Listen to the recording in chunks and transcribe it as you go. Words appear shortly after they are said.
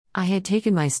I had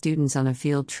taken my students on a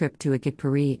field trip to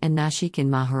Ikitpuri and Nashik in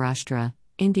Maharashtra,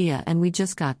 India, and we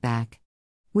just got back.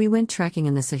 We went trekking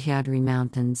in the Sahyadri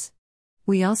Mountains.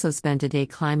 We also spent a day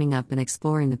climbing up and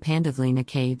exploring the Pandavlina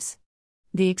caves.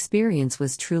 The experience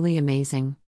was truly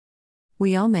amazing.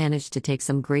 We all managed to take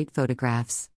some great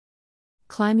photographs.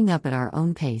 Climbing up at our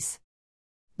own pace.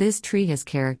 This tree has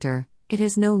character, it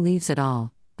has no leaves at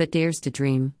all, but dares to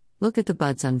dream. Look at the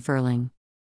buds unfurling.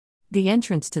 The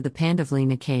entrance to the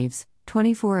Pandavlina caves,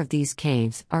 24 of these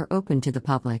caves, are open to the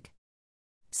public.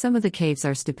 Some of the caves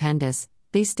are stupendous,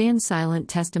 they stand silent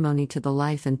testimony to the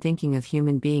life and thinking of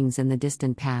human beings in the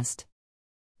distant past.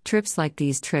 Trips like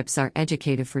these trips are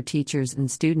educative for teachers and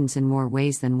students in more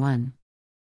ways than one.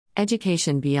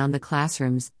 Education beyond the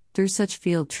classrooms, through such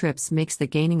field trips, makes the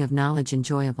gaining of knowledge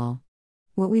enjoyable.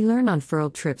 What we learn on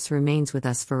field trips remains with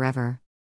us forever.